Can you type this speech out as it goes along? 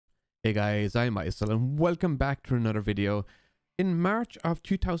Hey guys, I'm Isel and welcome back to another video. In March of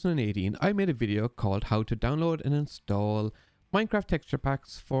 2018, I made a video called how to download and install Minecraft texture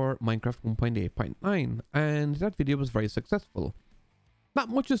packs for Minecraft 1.8.9, and that video was very successful. Not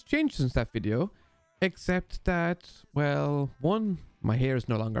much has changed since that video, except that, well, one, my hair is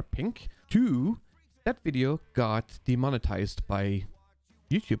no longer pink. Two, that video got demonetized by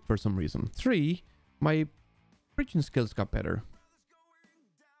YouTube for some reason. Three, my bridging skills got better.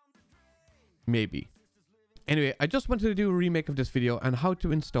 Maybe. Anyway, I just wanted to do a remake of this video on how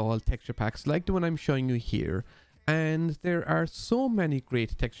to install texture packs like the one I'm showing you here. And there are so many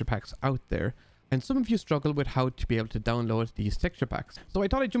great texture packs out there, and some of you struggle with how to be able to download these texture packs. So I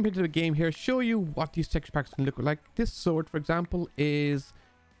thought I'd jump into the game here, show you what these texture packs can look like. This sword, for example, is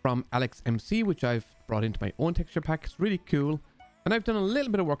from Alex MC, which I've brought into my own texture pack. It's really cool. And I've done a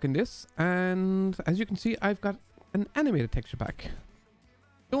little bit of work in this, and as you can see, I've got an animated texture pack.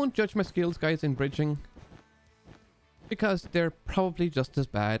 Don't judge my skills, guys, in bridging, because they're probably just as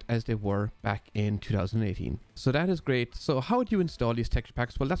bad as they were back in 2018. So that is great. So how do you install these texture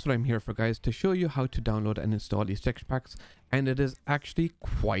packs? Well, that's what I'm here for, guys, to show you how to download and install these texture packs. And it is actually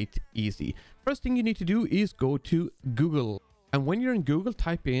quite easy. First thing you need to do is go to Google. And when you're in Google,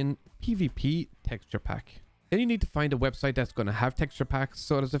 type in PvP texture pack. Then you need to find a website that's going to have texture packs.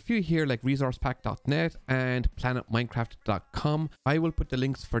 So there's a few here like resourcepack.net and planetminecraft.com. I will put the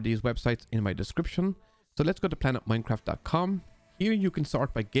links for these websites in my description. So let's go to planetminecraft.com. Here you can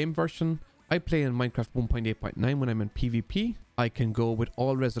sort by game version. I play in Minecraft 1.8.9 when I'm in PvP. I can go with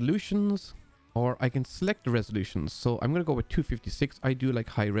all resolutions, or I can select the resolutions. So I'm going to go with 256. I do like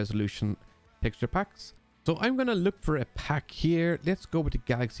high resolution texture packs. So I'm going to look for a pack here. Let's go with the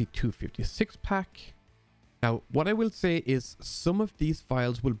Galaxy 256 pack. Now, what I will say is some of these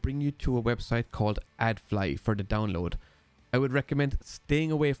files will bring you to a website called AdFly for the download. I would recommend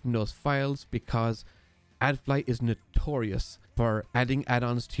staying away from those files because AdFly is notorious for adding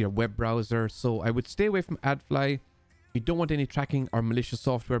add-ons to your web browser. So I would stay away from AdFly. You don't want any tracking or malicious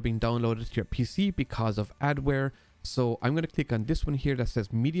software being downloaded to your PC because of adware. So I'm going to click on this one here that says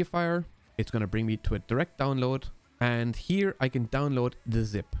Mediafire. It's going to bring me to a direct download. And here I can download the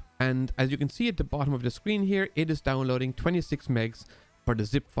zip. And as you can see at the bottom of the screen here, it is downloading 26 megs for the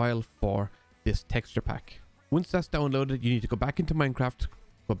zip file for this texture pack. Once that's downloaded, you need to go back into Minecraft,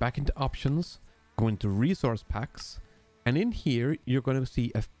 go back into options, go into resource packs. And in here, you're going to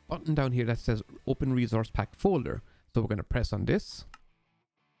see a button down here that says open resource pack folder. So we're going to press on this.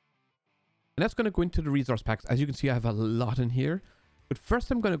 And that's going to go into the resource packs. As you can see, I have a lot in here. But first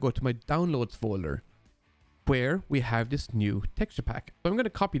I'm going to go to my downloads folder, where we have this new texture pack. So I'm going to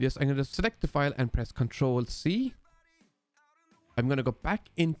copy this. I'm going to select the file and press Ctrl C. I'm going to go back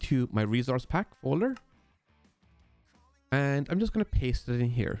into my resource pack folder. And I'm just going to paste it in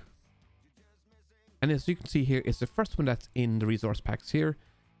here. And as you can see here, it's the first one that's in the resource packs here.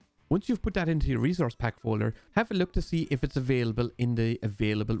 Once you've put that into your resource pack folder, have a look to see if it's available in the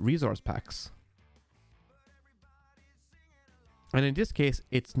available resource packs. And in this case,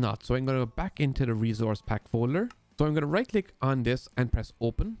 it's not. So I'm going to go back into the resource pack folder. So I'm going to right click on this and press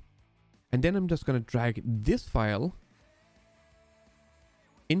open. And then I'm just going to drag this file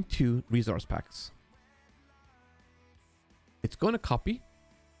into resource packs. It's going to copy.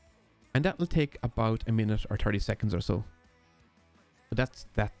 And that will take about a minute or 30 seconds or so. So that's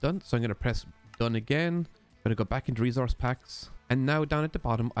that done. So I'm going to press done again. I'm going to go back into resource packs. And now down at the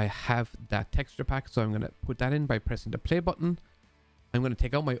bottom, I have that texture pack. So I'm going to put that in by pressing the play button. I'm going to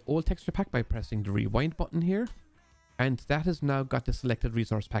take out my old texture pack by pressing the rewind button here. And that has now got the selected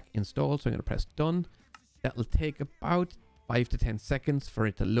resource pack installed. So I'm going to press done. That will take about 5 to 10 seconds for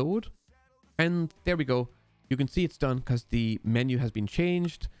it to load. And there we go. You can see it's done because the menu has been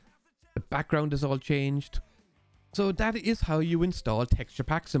changed. The background is all changed. So that is how you install texture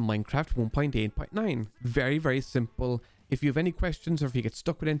packs in Minecraft 1.8.9. Very, very simple. If you have any questions or if you get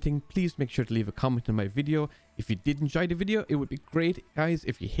stuck with anything, please make sure to leave a comment in my video. If you did enjoy the video, it would be great, guys,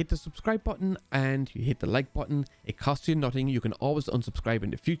 if you hit the subscribe button and you hit the like button. It costs you nothing. You can always unsubscribe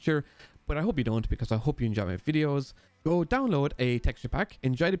in the future, but I hope you don't because I hope you enjoy my videos. Go download a texture pack.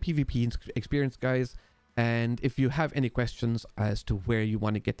 Enjoy the PvP experience, guys. And if you have any questions as to where you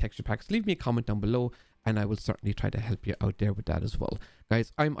want to get texture packs, leave me a comment down below and I will certainly try to help you out there with that as well.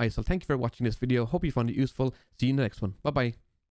 Guys, I'm Isel. Thank you for watching this video. Hope you found it useful. See you in the next one. Bye-bye.